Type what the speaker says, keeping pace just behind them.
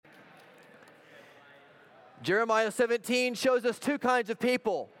Jeremiah 17 shows us two kinds of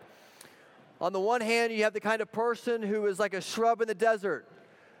people. On the one hand, you have the kind of person who is like a shrub in the desert,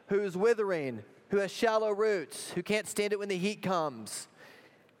 who is withering, who has shallow roots, who can't stand it when the heat comes.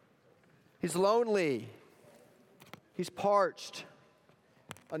 He's lonely. He's parched.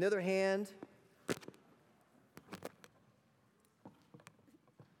 On the other hand,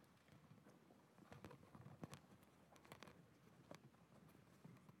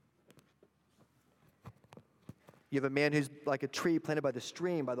 you have a man who's like a tree planted by the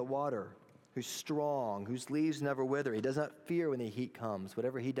stream, by the water, who's strong, whose leaves never wither. He does not fear when the heat comes.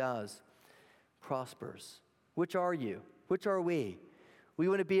 Whatever he does prospers. Which are you? Which are we? We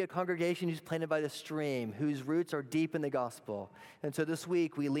want to be a congregation who's planted by the stream, whose roots are deep in the gospel. And so this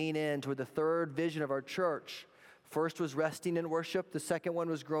week we lean in toward the third vision of our church. First was resting in worship. The second one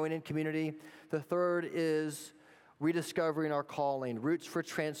was growing in community. The third is rediscovering our calling, roots for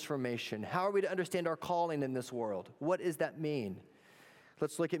transformation. How are we to understand our calling in this world? What does that mean?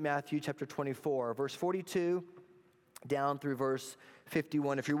 Let's look at Matthew chapter 24, verse 42 down through verse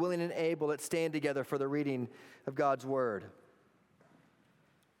 51. If you're willing and able, let's stand together for the reading of God's word.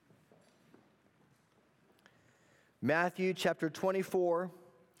 Matthew chapter 24,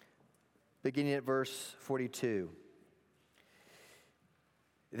 beginning at verse 42.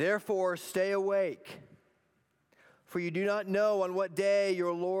 Therefore, stay awake, for you do not know on what day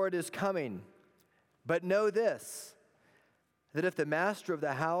your Lord is coming. But know this, that if the master of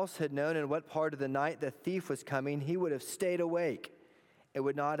the house had known in what part of the night the thief was coming, he would have stayed awake and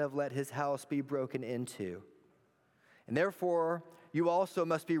would not have let his house be broken into. And therefore, you also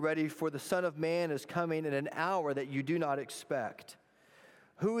must be ready, for the Son of Man is coming in an hour that you do not expect.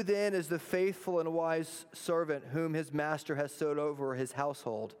 Who then is the faithful and wise servant whom his master has set over his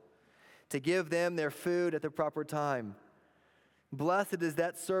household, to give them their food at the proper time? Blessed is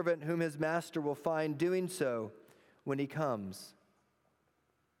that servant whom his master will find doing so when he comes.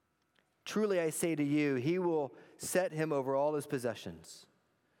 Truly I say to you, he will set him over all his possessions.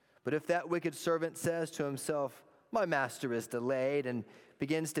 But if that wicked servant says to himself, my master is delayed, and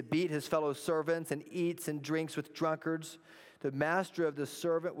begins to beat his fellow servants and eats and drinks with drunkards, the master of the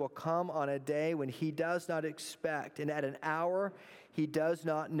servant will come on a day when he does not expect, and at an hour he does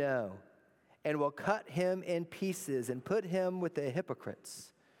not know, and will cut him in pieces and put him with the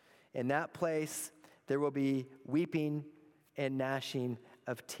hypocrites. In that place there will be weeping and gnashing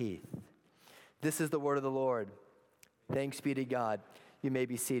of teeth. This is the word of the Lord. Thanks be to God. You may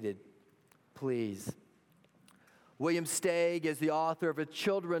be seated, please. William Steig is the author of a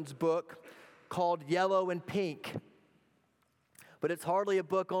children's book called Yellow and Pink. But it's hardly a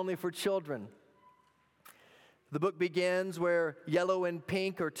book only for children. The book begins where yellow and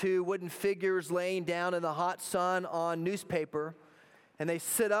pink are two wooden figures laying down in the hot sun on newspaper, and they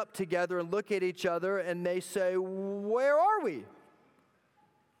sit up together and look at each other and they say, where are we?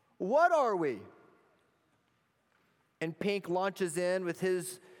 What are we? And Pink launches in with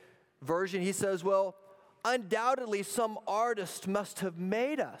his version. He says, well, undoubtedly some artist must have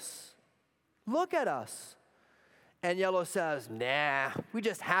made us. Look at us. And Yellow says, nah, we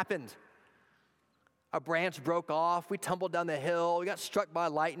just happened. A branch broke off, we tumbled down the hill, we got struck by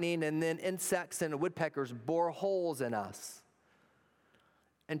lightning, and then insects and woodpeckers bore holes in us.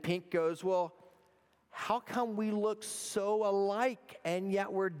 And Pink goes, well, how come we look so alike and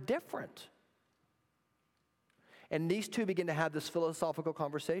yet we're different? And these two begin to have this philosophical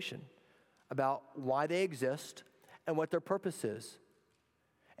conversation about why they exist and what their purpose is.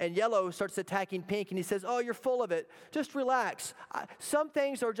 And Yellow starts attacking Pink, and he says, oh, you're full of it. Just relax. Some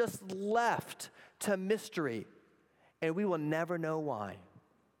things are just left to mystery, and we will never know why.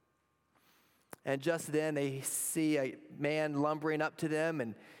 And just then they see a man lumbering up to them,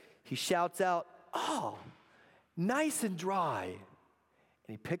 and he shouts out, oh, nice and dry. And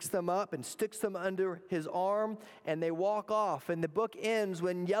he picks them up and sticks them under his arm, and they walk off. And the book ends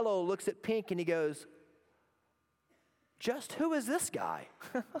when Yellow looks at Pink, and he goes, just who is this guy?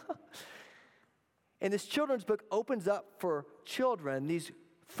 And this children's book opens up for children these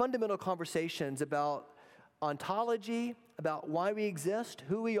fundamental conversations about ontology, about why we exist,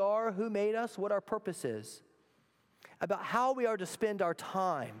 who we are, who made us, what our purpose is, about how we are to spend our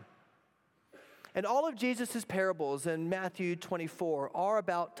time. And all of Jesus' parables in Matthew 24 are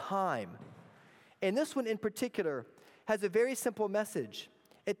about time. And this one in particular has a very simple message.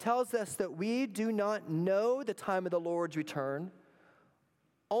 It tells us that we do not know the time of the Lord's return,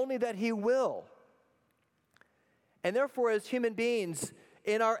 only that he will. And therefore, as human beings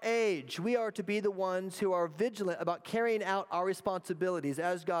in our age, we are to be the ones who are vigilant about carrying out our responsibilities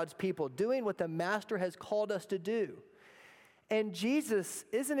as God's people, doing what the Master has called us to do. And Jesus,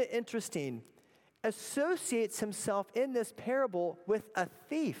 isn't it interesting, associates himself in this parable with a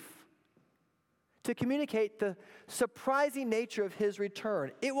thief to communicate the surprising nature of his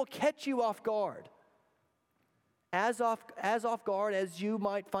return. It will catch you off guard. As off guard as you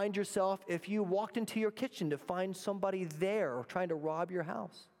might find yourself if you walked into your kitchen to find somebody there trying to rob your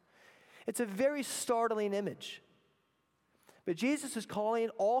house. It's a very startling image. But Jesus is calling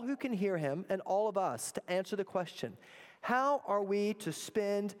all who can hear him and all of us to answer the question, how are we to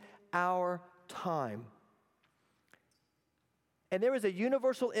spend our time? And there is a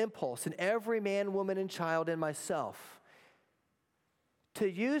universal impulse in every man, woman, and child, and myself, to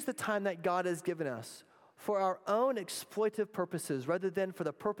use the time that God has given us for our own exploitive purposes rather than for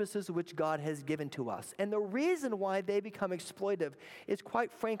the purposes which God has given to us. And the reason why they become exploitive is,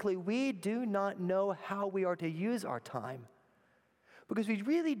 quite frankly, we do not know how we are to use our time, because we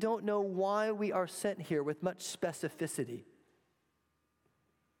really don't know why we are sent here with much specificity.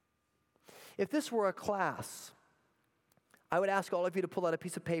 If this were a class, I would ask all of you to pull out a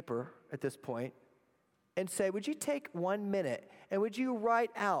piece of paper at this point and say, would you take 1 minute and would you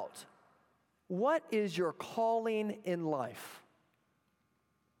write out, what is your calling in life?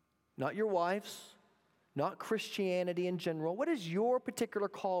 Not your wife's, not Christianity in general. What is your particular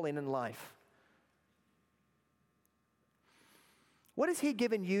calling in life? What has he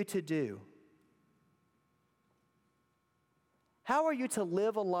given you to do? How are you to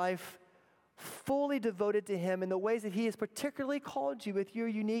live a life fully devoted to him in the ways that he has particularly called you with your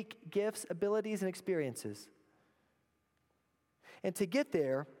unique gifts, abilities, and experiences? And to get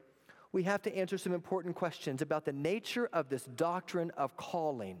there, we have to answer some important questions about the nature of this doctrine of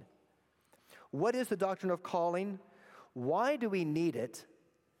calling. What is the doctrine of calling? Why do we need it?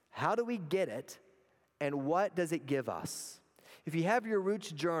 How do we get it? And what does it give us? If you have your Roots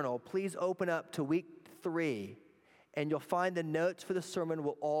journal, please open up to week 3, and you'll find the notes for the sermon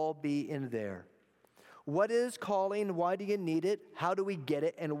will all be in there. What is calling? Why do you need it? How do we get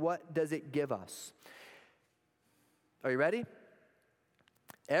it? And what does it give us? Are you ready?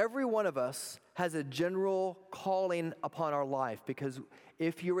 Every one of us has a general calling upon our life, because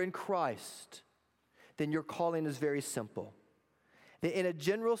if you're in Christ, then your calling is very simple. In a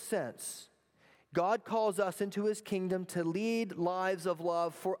general sense, God calls us into his kingdom to lead lives of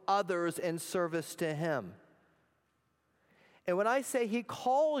love for others in service to him. And when I say he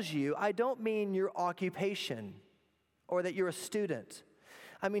calls you, I don't mean your occupation or that you're a student.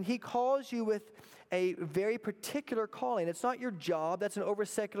 I mean, he calls you with a very particular calling. It's not your job. That's an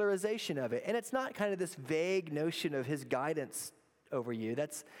over-secularization of it. And it's not kind of this vague notion of his guidance over you.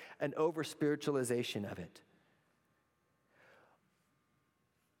 That's an over-spiritualization of it.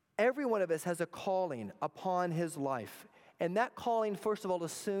 Every one of us has a calling upon his life. And that calling, first of all,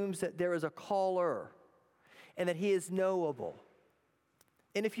 assumes that there is a caller and that he is knowable.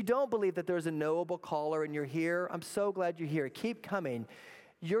 And if you don't believe that there's a knowable caller and you're here, I'm so glad you're here. Keep coming.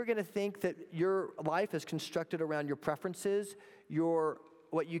 You're going to think that your life is constructed around your preferences,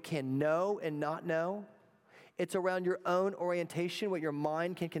 what you can know and not know. It's around your own orientation, what your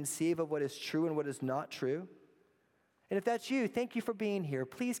mind can conceive of what is true and what is not true. And if that's you, thank you for being here.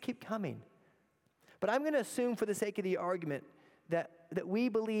 Please keep coming. But I'm going to assume, for the sake of the argument, that we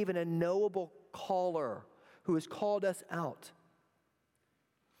believe in a knowable caller who has called us out.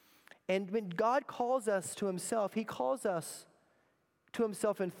 And when God calls us to himself, he calls us to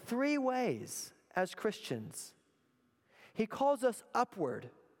himself in 3 ways as Christians. He calls us upward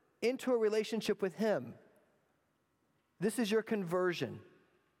into a relationship with him. This is your conversion.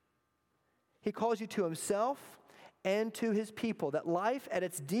 He calls you to himself and to his people. That life at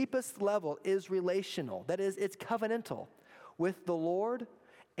its deepest level is relational. That is, it's covenantal with the Lord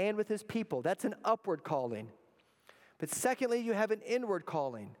and with his people. That's an upward calling. But secondly, you have an inward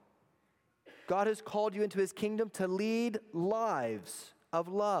calling. God has called you into his kingdom to lead lives of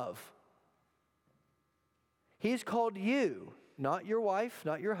love. He's called you, not your wife,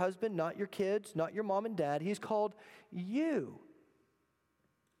 not your husband, not your kids, not your mom and dad. He's called you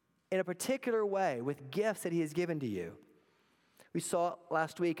in a particular way with gifts that he has given to you. We saw it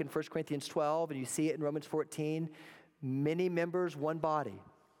last week in 1 Corinthians 12, and you see it in Romans 14. Many members, one body.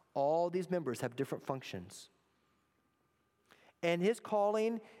 All these members have different functions. And his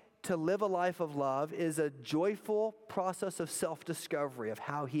calling to live a life of love is a joyful process of self-discovery of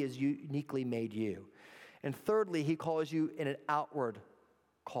how he has uniquely made you. And thirdly, he calls you in an outward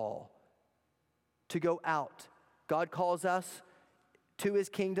call to go out. God calls us to his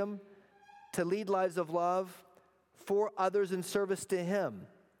kingdom to lead lives of love for others in service to him.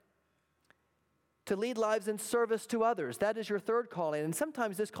 To lead lives in service to others. That is your third calling. And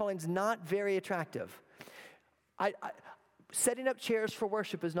sometimes this calling is not very attractive. Setting up chairs for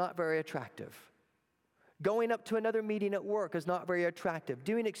worship is not very attractive. Going up to another meeting at work is not very attractive.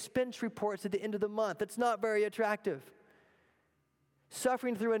 Doing expense reports at the end of the month, that's not very attractive.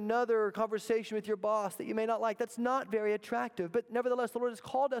 Suffering through another conversation with your boss that you may not like, that's not very attractive. But nevertheless, the Lord has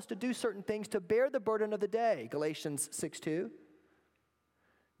called us to do certain things to bear the burden of the day. Galatians 6:2,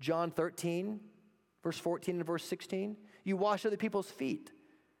 John 13, verse 14 and verse 16. You wash other people's feet.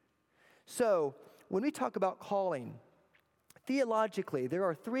 So, when we talk about calling, theologically, there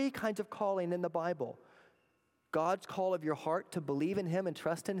are three kinds of calling in the Bible. God's call of your heart to believe in Him and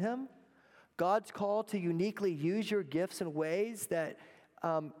trust in Him. God's call to uniquely use your gifts in ways that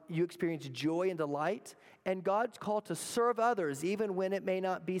you experience joy and delight. And God's call to serve others, even when it may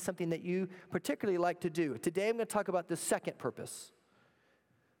not be something that you particularly like to do. Today I'm going to talk about the second purpose.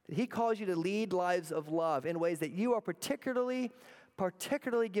 He calls you to lead lives of love in ways that you are particularly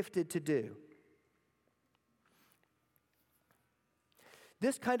gifted to do.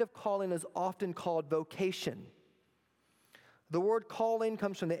 This kind of calling is often called vocation. The word calling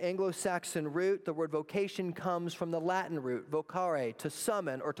comes from the Anglo-Saxon root. The word vocation comes from the Latin root, vocare, to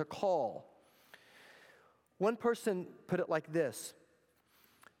summon or to call. One person put it like this: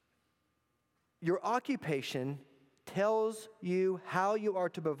 your occupation tells you how you are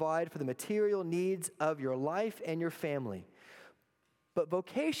to provide for the material needs of your life and your family. But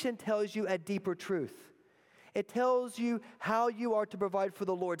vocation tells you a deeper truth. It tells you how you are to provide for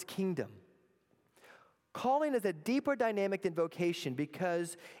the Lord's kingdom. Calling is a deeper dynamic than vocation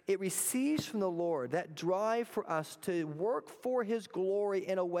because it receives from the Lord that drive for us to work for His glory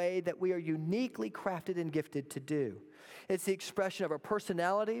in a way that we are uniquely crafted and gifted to do. It's the expression of our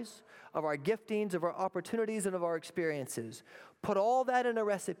personalities, of our giftings, of our opportunities, and of our experiences. Put all that in a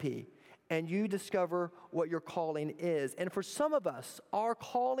recipe, and you discover what your calling is. And for some of us, our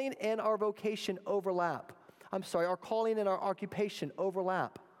calling and our vocation overlap. Our calling and our occupation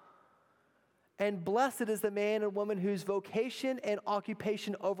overlap. And blessed is the man and woman whose vocation and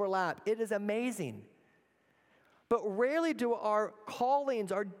occupation overlap. It is amazing. But rarely do our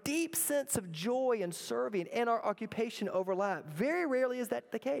callings, our deep sense of joy in serving, and our occupation overlap. Very rarely is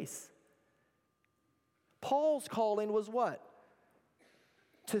that the case. Paul's calling was what?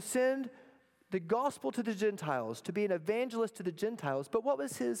 To send the gospel to the Gentiles, to be an evangelist to the Gentiles. But what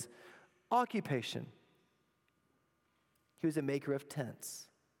was his occupation? He was a maker of tents.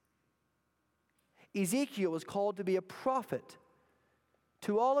 Ezekiel was called to be a prophet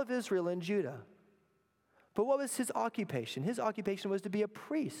to all of Israel and Judah. But what was his occupation? His occupation was to be a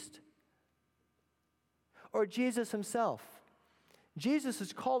priest. Or Jesus himself.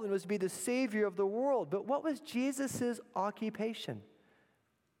 Jesus' calling was to be the Savior of the world. But what was Jesus' occupation?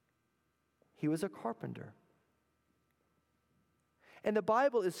 He was a carpenter. And the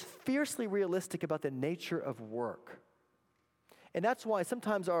Bible is fiercely realistic about the nature of work. And that's why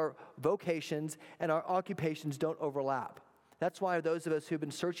sometimes our vocations and our occupations don't overlap. That's why those of us who've been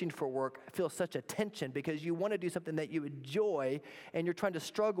searching for work feel such a tension, because you want to do something that you enjoy and you're trying to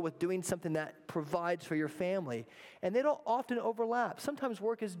struggle with doing something that provides for your family. And they don't often overlap. Sometimes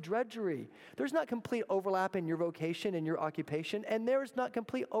work is drudgery. There's not complete overlap in your vocation and your occupation, and there's not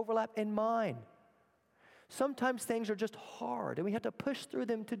complete overlap in mine. Sometimes things are just hard and we have to push through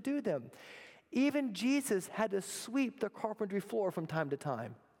them to do them. Even Jesus had to sweep the carpentry floor from time to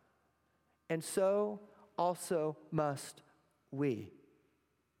time. And so also must we.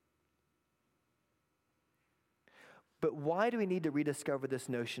 But why do we need to rediscover this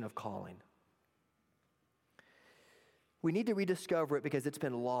notion of calling? We need to rediscover it because it's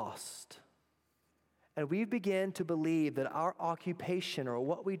been lost. And we begin to believe that our occupation or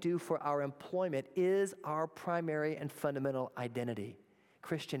what we do for our employment is our primary and fundamental identity.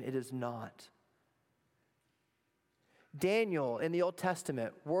 Christian, it is not. Daniel in the Old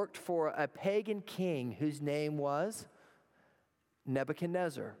Testament worked for a pagan king whose name was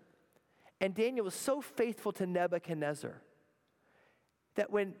Nebuchadnezzar. And Daniel was so faithful to Nebuchadnezzar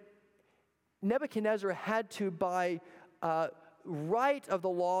that when Nebuchadnezzar had to, by right of the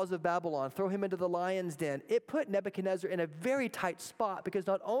laws of Babylon, throw him into the lion's den, it put Nebuchadnezzar in a very tight spot, because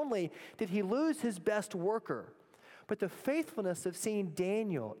not only did he lose his best worker, but the faithfulness of seeing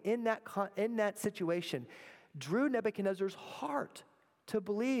Daniel in that situation drew Nebuchadnezzar's heart to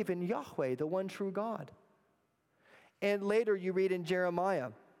believe in Yahweh, the one true God. And later you read in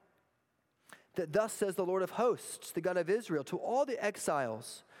Jeremiah that thus says the Lord of hosts, the God of Israel, to all the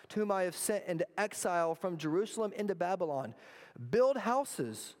exiles to whom I have sent into exile from Jerusalem into Babylon, build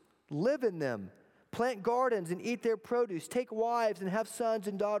houses, live in them, plant gardens and eat their produce, take wives and have sons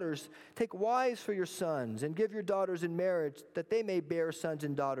and daughters, take wives for your sons and give your daughters in marriage that they may bear sons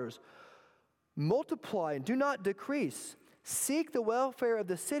and daughters. Multiply and do not decrease. Seek the welfare of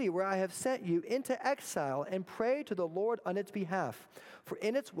the city where I have sent you into exile and pray to the Lord on its behalf. For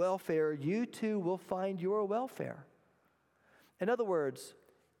in its welfare, you too will find your welfare. In other words,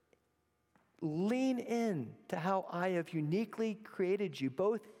 lean in to how I have uniquely created you,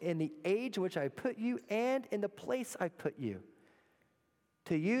 both in the age in which I put you and in the place I put you,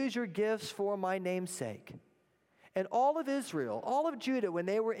 to use your gifts for my name's sake. And all of Israel, all of Judah, when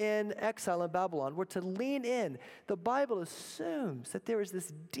they were in exile in Babylon, were to lean in. The Bible assumes that there is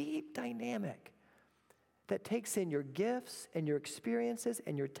this deep dynamic that takes in your gifts and your experiences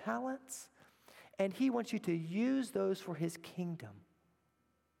and your talents, and he wants you to use those for his kingdom.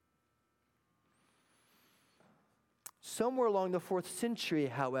 Somewhere along the 4th century,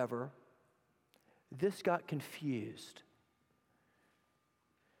 however, this got confused.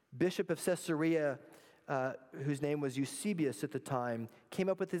 Bishop of Caesarea, whose name was Eusebius at the time, came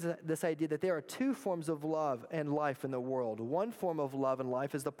up with this idea that there are two forms of love and life in the world. One form of love and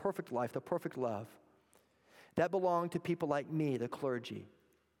life is the perfect life, the perfect love. That belonged to people like me, the clergy.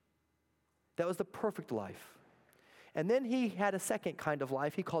 That was the perfect life. And then he had a second kind of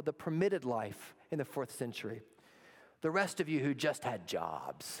life he called the permitted life in the 4th century. The rest of you who just had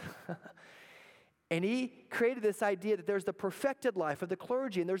jobs. And he created this idea that there's the perfected life of the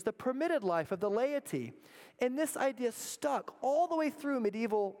clergy and there's the permitted life of the laity. And this idea stuck all the way through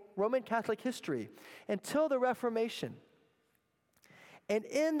medieval Roman Catholic history until the Reformation. And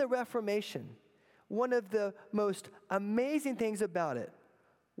in the Reformation, one of the most amazing things about it,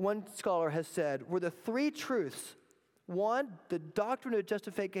 one scholar has said, were the three truths. One, the doctrine of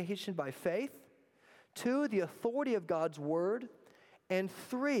justification by faith. Two, the authority of God's word. And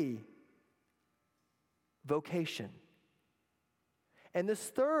three, vocation. And this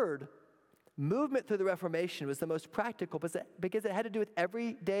third movement through the Reformation was the most practical because it had to do with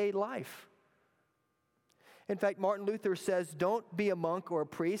everyday life. In fact, Martin Luther says, don't be a monk or a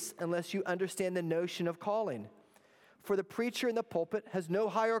priest unless you understand the notion of calling. For the preacher in the pulpit has no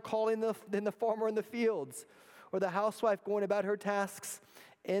higher calling than the farmer in the fields or the housewife going about her tasks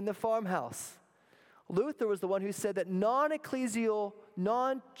in the farmhouse. Luther was the one who said that non-ecclesial,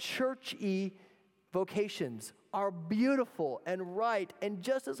 non-churchy vocations are beautiful and right and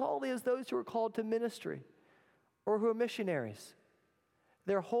just as holy as those who are called to ministry or who are missionaries.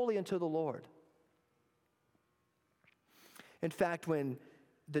 They're holy unto the Lord. In fact, when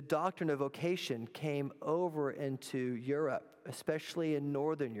the doctrine of vocation came over into Europe, especially in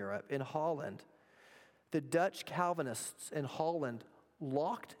Northern Europe, in Holland, the Dutch Calvinists in Holland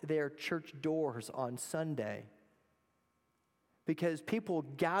locked their church doors on Sunday because people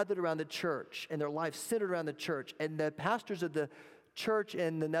gathered around the church and their lives centered around the church. And the pastors of the church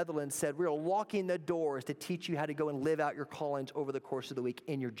in the Netherlands said, we're locking the doors to teach you how to go and live out your callings over the course of the week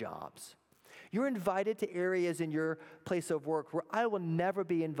in your jobs. You're invited to areas in your place of work where I will never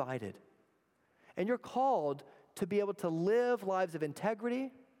be invited. And you're called to be able to live lives of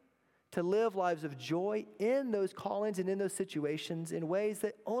integrity, to live lives of joy in those callings and in those situations in ways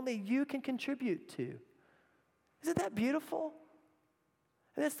that only you can contribute to. Isn't that beautiful?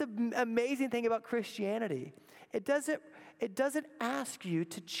 And that's the amazing thing about Christianity. It doesn't ask you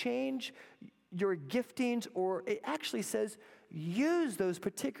to change your giftings, or it actually says use those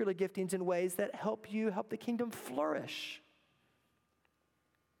particular giftings in ways that help the kingdom flourish.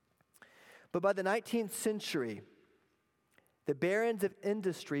 But by the 19th century, the barons of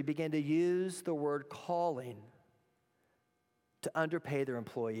industry began to use the word calling to underpay their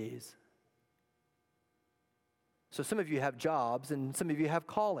employees. So some of you have jobs and some of you have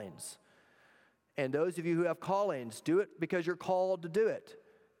callings. And those of you who have callings, do it because you're called to do it.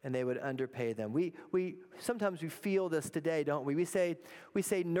 And they would underpay them. Sometimes we feel this today, don't we? We say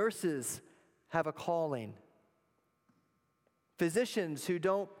nurses have a calling. Physicians who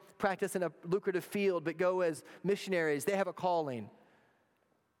don't practice in a lucrative field but go as missionaries, they have a calling.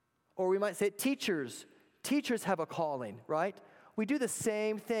 Or we might say teachers have a calling, right? We do the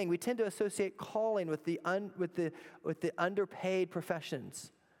same thing. We tend to associate calling with the underpaid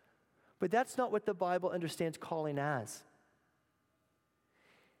professions. But that's not what the Bible understands calling as.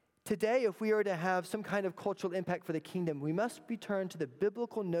 Today, if we are to have some kind of cultural impact for the kingdom, we must return to the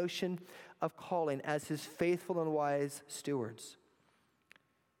biblical notion of calling as his faithful and wise stewards.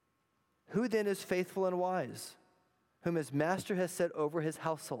 Who then is faithful and wise? Whom his master has set over his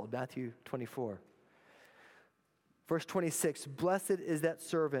household, Matthew 24. Verse 26, blessed is that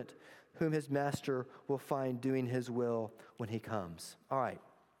servant whom his master will find doing his will when he comes. All right.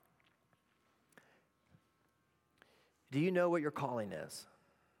 Do you know what your calling is?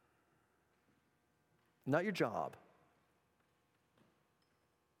 Not your job.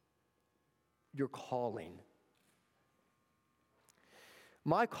 Your calling.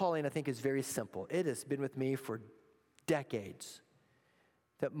 My calling, I think, is very simple. It has been with me for decades.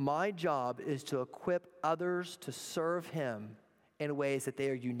 That my job is to equip others to serve him in ways that they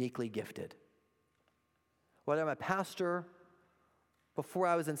are uniquely gifted. Whether I'm a pastor, before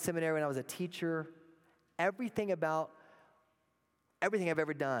I was in seminary, when I was a teacher, everything I've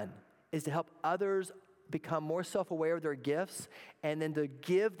ever done is to help others become more self-aware of their gifts and then to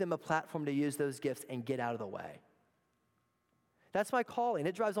give them a platform to use those gifts and get out of the way. That's my calling.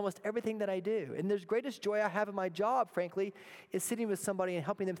 It drives almost everything that I do. And the greatest joy I have in my job, frankly, is sitting with somebody and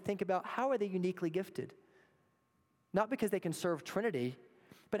helping them think about how are they uniquely gifted. Not because they can serve Trinity,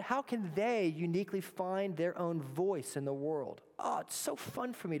 but how can they uniquely find their own voice in the world? Oh, it's so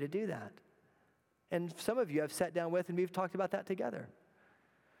fun for me to do that. And some of you I've sat down with and we've talked about that together.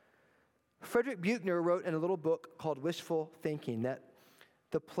 Frederick Buechner wrote in a little book called Wishful Thinking that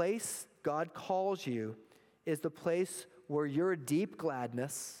the place God calls you is the place where your deep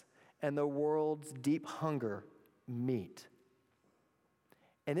gladness and the world's deep hunger meet.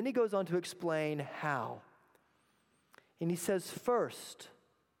 And then he goes on to explain how. And he says, first,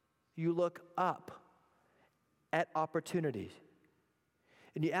 you look up at opportunities.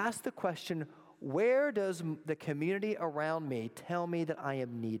 And you ask the question, where does the community around me tell me that I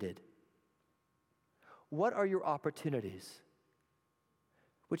am needed? What are your opportunities?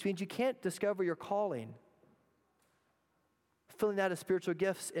 Which means you can't discover your calling filling out a spiritual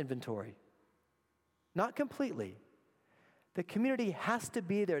gifts inventory. Not completely. The community has to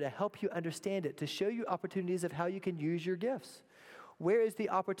be there to help you understand it, to show you opportunities of how you can use your gifts. Where is the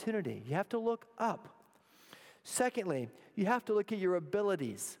opportunity? You have to look up. Secondly, you have to look at your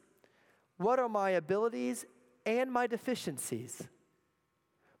abilities. What are my abilities and my deficiencies?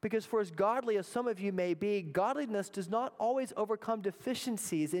 Because for as godly as some of you may be, godliness does not always overcome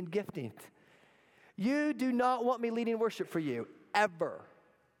deficiencies in gifting. You do not want me leading worship for you, ever.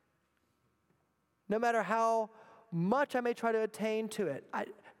 No matter how much I may try to attain to it.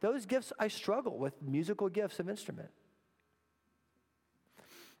 Those gifts, I struggle with musical gifts of instrument.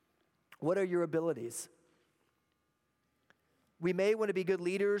 What are your abilities? We may want to be good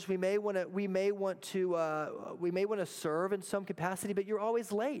leaders. We may want to serve in some capacity, but you're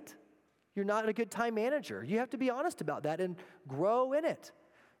always late. You're not a good time manager. You have to be honest about that and grow in it.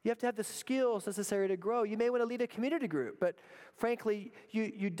 You have to have the skills necessary to grow. You may want to lead a community group, but frankly,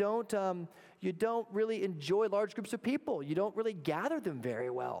 you don't really enjoy large groups of people. You don't really gather them very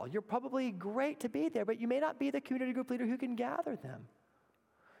well. You're probably great to be there, but you may not be the community group leader who can gather them.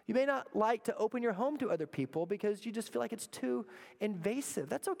 You may not like to open your home to other people because you just feel like it's too invasive.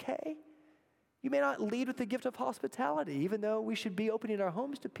 That's okay. You may not lead with the gift of hospitality, even though we should be opening our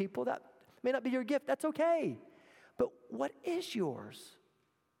homes to people. That may not be your gift. That's okay. But what is yours?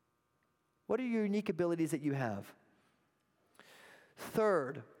 What are your unique abilities that you have?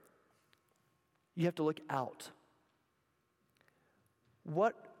 Third, you have to look out.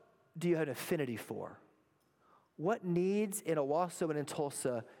 What do you have an affinity for? What needs in Owasso and in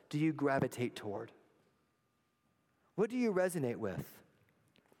Tulsa do you gravitate toward? What do you resonate with?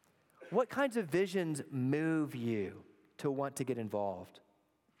 What kinds of visions move you to want to get involved?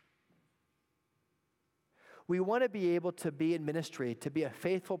 We want to be able to be in ministry, to be a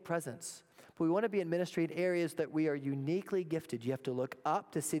faithful presence. But we want to be in ministry in areas that we are uniquely gifted. You have to look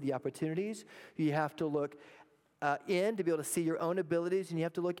up to see the opportunities. You have to look in to be able to see your own abilities. And you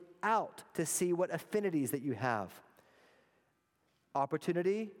have to look out to see what affinities that you have.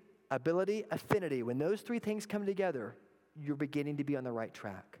 Opportunity, ability, affinity. When those three things come together, you're beginning to be on the right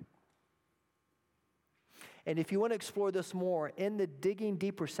track. And if you want to explore this more, in the Digging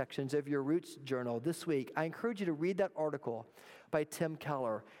Deeper sections of your Roots journal this week, I encourage you to read that article by Tim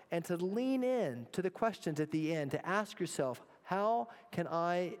Keller and to lean in to the questions at the end, to ask yourself, how can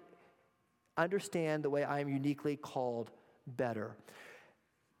I understand the way I am uniquely called better?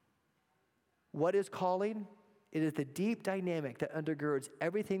 What is calling? It is the deep dynamic that undergirds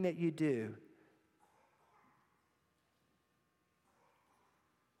everything that you do.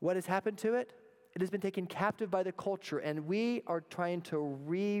 What has happened to it? It has been taken captive by the culture, and we are trying to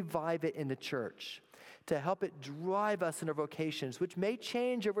revive it in the church to help it drive us in our vocations, which may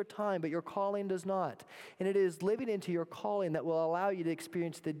change over time, but your calling does not. And it is living into your calling that will allow you to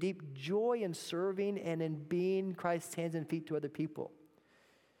experience the deep joy in serving and in being Christ's hands and feet to other people.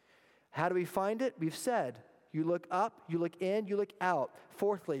 How do we find it? We've said, you look up, you look in, you look out.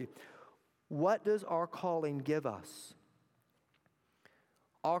 Fourthly, what does our calling give us?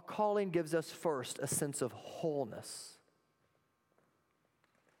 Our calling gives us first a sense of wholeness.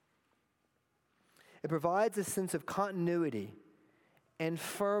 It provides a sense of continuity and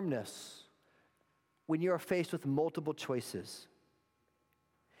firmness when you are faced with multiple choices.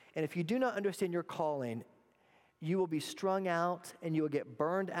 And if you do not understand your calling, you will be strung out and you will get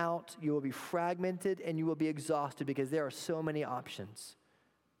burned out, you will be fragmented, and you will be exhausted because there are so many options.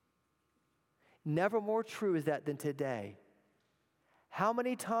 Never more true is that than today. How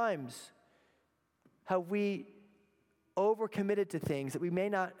many times have we overcommitted to things that we may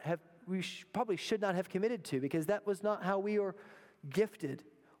not have, probably should not have committed to because that was not how we were gifted.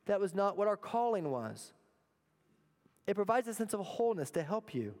 That was not what our calling was. It provides a sense of wholeness to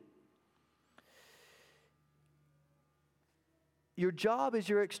help you. Your job is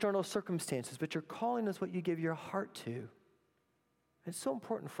your external circumstances, but your calling is what you give your heart to. It's so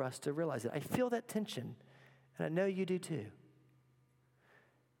important for us to realize it. I feel that tension, and I know you do too.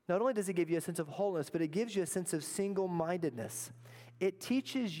 Not only does it give you a sense of wholeness, but it gives you a sense of single-mindedness. It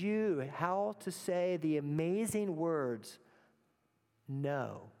teaches you how to say the amazing words,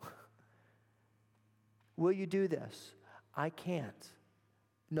 no. Will you do this? I can't.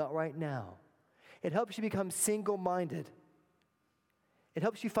 Not right now. It helps you become single-minded. It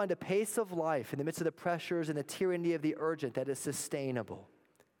helps you find a pace of life in the midst of the pressures and the tyranny of the urgent that is sustainable.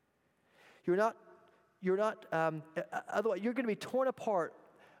 Otherwise, you're going to be torn apart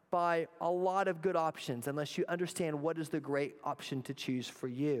by a lot of good options unless you understand what is the great option to choose for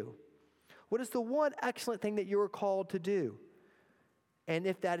you. What is the one excellent thing that you are called to do? And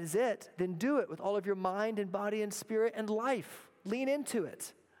if that is it, then do it with all of your mind and body and spirit and life. Lean into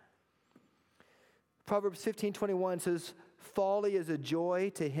it. Proverbs 15:21 says, folly is a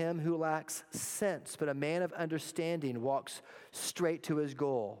joy to him who lacks sense, but a man of understanding walks straight to his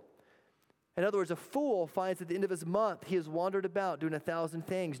goal. In other words, a fool finds at the end of his month he has wandered about doing 1,000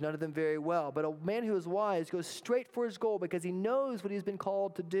 things, none of them very well. But a man who is wise goes straight for his goal because he knows what he's been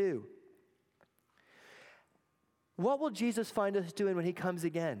called to do. What will Jesus find us doing when he comes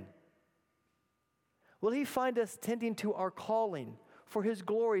again? Will he find us tending to our calling for his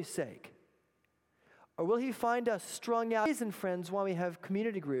glory's sake? Or will he find us strung out? The reason, friends, why we have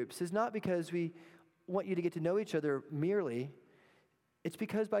community groups is not because we want you to get to know each other merely. It's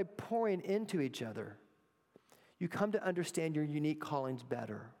because by pouring into each other, you come to understand your unique callings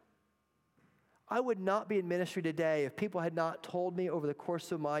better. I would not be in ministry today if people had not told me over the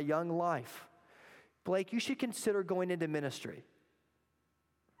course of my young life, Blake, you should consider going into ministry.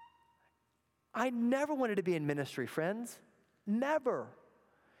 I never wanted to be in ministry, friends. Never.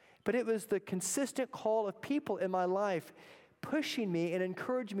 But it was the consistent call of people in my life pushing me and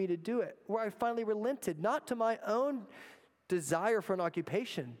encouraging me to do it, where I finally relented, not to my own desire for an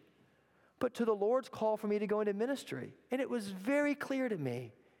occupation, but to the Lord's call for me to go into ministry. And it was very clear to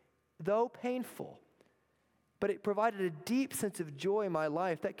me, though painful, but it provided a deep sense of joy in my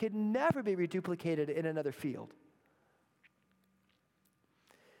life that could never be reduplicated in another field.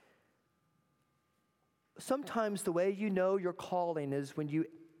 Sometimes the way you know your calling is when you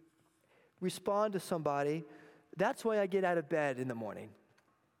respond to somebody. That's why I get out of bed in the morning.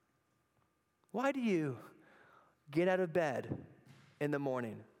 Why do you get out of bed in the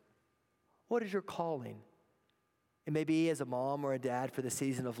morning? What is your calling? It may be as a mom or a dad for the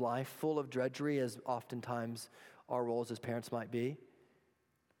season of life, full of drudgery, as oftentimes our roles as parents might be.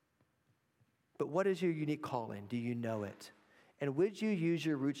 But what is your unique calling? Do you know it? And would you use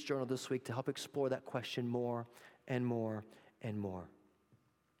your Roots Journal this week to help explore that question more and more and more?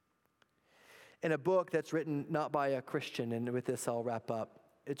 In a book that's written not by a Christian, and with this I'll wrap up,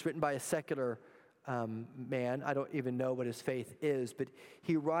 it's written by a secular man. I don't even know what his faith is, but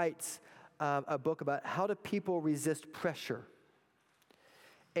he writes a book about how do people resist pressure.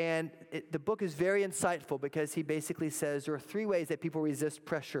 And the book is very insightful because he basically says there are 3 ways that people resist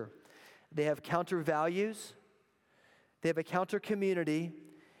pressure. They have counter values, they have a counter community,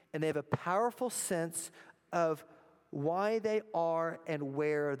 and they have a powerful sense of why they are and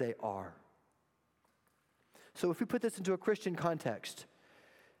where they are. So if we put this into a Christian context,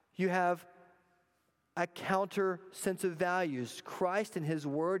 you have a counter sense of values. Christ and his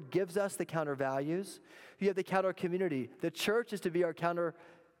word gives us the counter values. You have the counter community. The church is to be our counter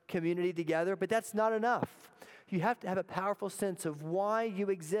community together, but that's not enough. You have to have a powerful sense of why you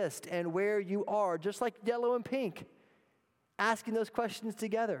exist and where you are, just like yellow and pink, asking those questions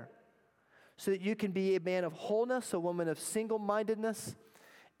together so that you can be a man of wholeness, a woman of single-mindedness,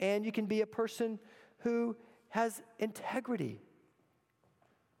 and you can be a person who has integrity.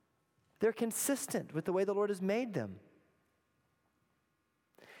 They're consistent with the way the Lord has made them.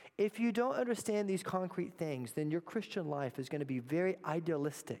 If you don't understand these concrete things, then your Christian life is going to be very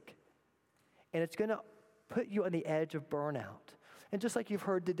idealistic. And it's going to put you on the edge of burnout. And just like you've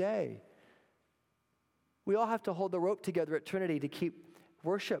heard today, we all have to hold the rope together at Trinity to keep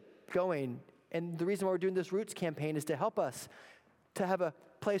worship going. And the reason why we're doing this Roots campaign is to help us to have a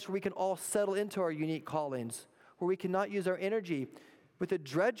place where we can all settle into our unique callings, where we cannot use our energy with the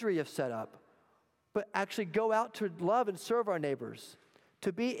drudgery of setup, but actually go out to love and serve our neighbors,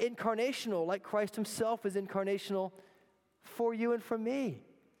 to be incarnational like Christ himself is incarnational for you and for me.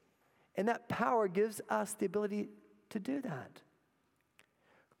 And that power gives us the ability to do that.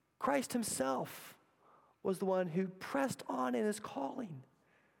 Christ himself was the one who pressed on in his calling.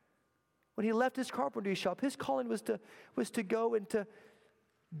 When he left his carpentry shop, his calling was to go and to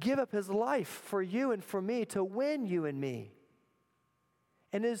give up his life for you and for me, to win you and me.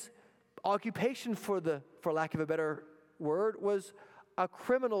 And his occupation, for lack of a better word, was a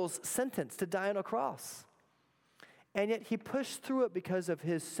criminal's sentence to die on a cross. And yet he pushed through it because of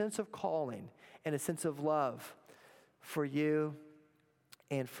his sense of calling and a sense of love for you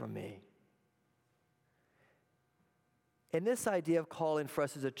and for me. And this idea of calling for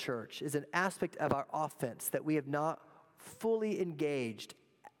us as a church is an aspect of our offense that we have not fully engaged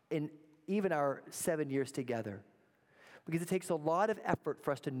in even our 7 years together. Because it takes a lot of effort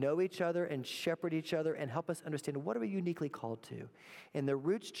for us to know each other and shepherd each other and help us understand what are we uniquely called to. And the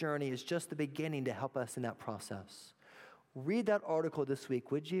Roots journey is just the beginning to help us in that process. Read that article this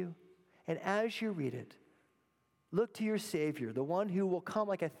week, would you? And as you read it, look to your Savior, the one who will come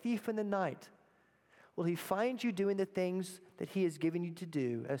like a thief in the night. Will he find you doing the things that he has given you to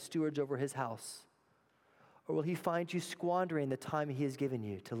do as stewards over his house? Or will he find you squandering the time he has given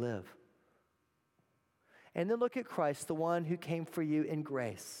you to live? And then look at Christ, the one who came for you in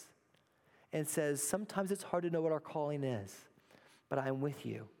grace and says, sometimes it's hard to know what our calling is, but I'm with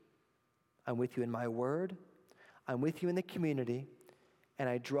you. I'm with you in my word. I'm with you in the community. And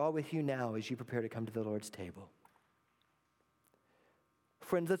I draw with you now as you prepare to come to the Lord's table.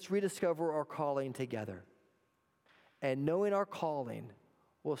 Friends, let's rediscover our calling together. And knowing our calling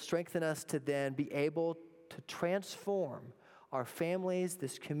will strengthen us to then be able to transform our families,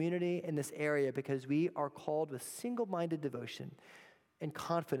 this community, and this area, because we are called with single-minded devotion and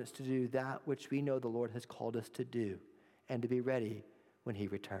confidence to do that which we know the Lord has called us to do and to be ready when he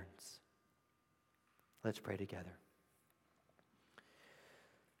returns. Let's pray together.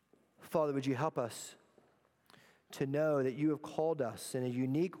 Father, would you help us to know that you have called us in a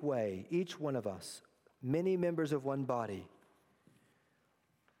unique way, each one of us, many members of one body.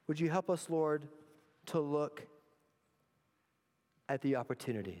 Would you help us, Lord, to look at the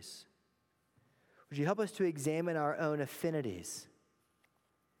opportunities? Would you help us to examine our own affinities?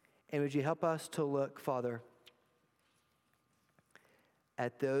 And would you help us to look, Father,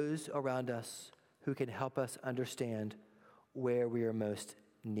 at those around us who can help us understand where we are most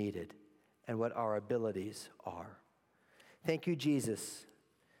needed and what our abilities are. Thank you, Jesus,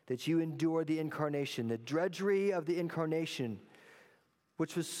 that you endured the incarnation, the drudgery of the incarnation,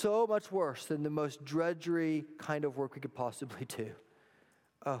 which was so much worse than the most drudgery kind of work we could possibly do.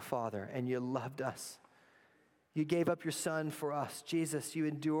 Oh, Father, and you loved us. You gave up your son for us. Jesus, you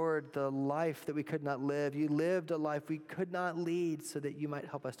endured the life that we could not live. You lived a life we could not lead so that you might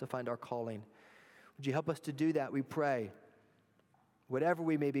help us to find our calling. Would you help us to do that, we pray, whatever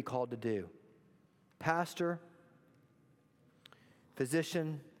we may be called to do. Pastor,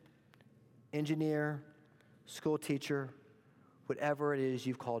 physician, engineer, school teacher, whatever it is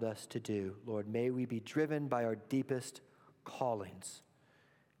you've called us to do, Lord, may we be driven by our deepest callings.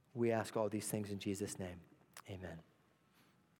 We ask all these things in Jesus' name. Amen.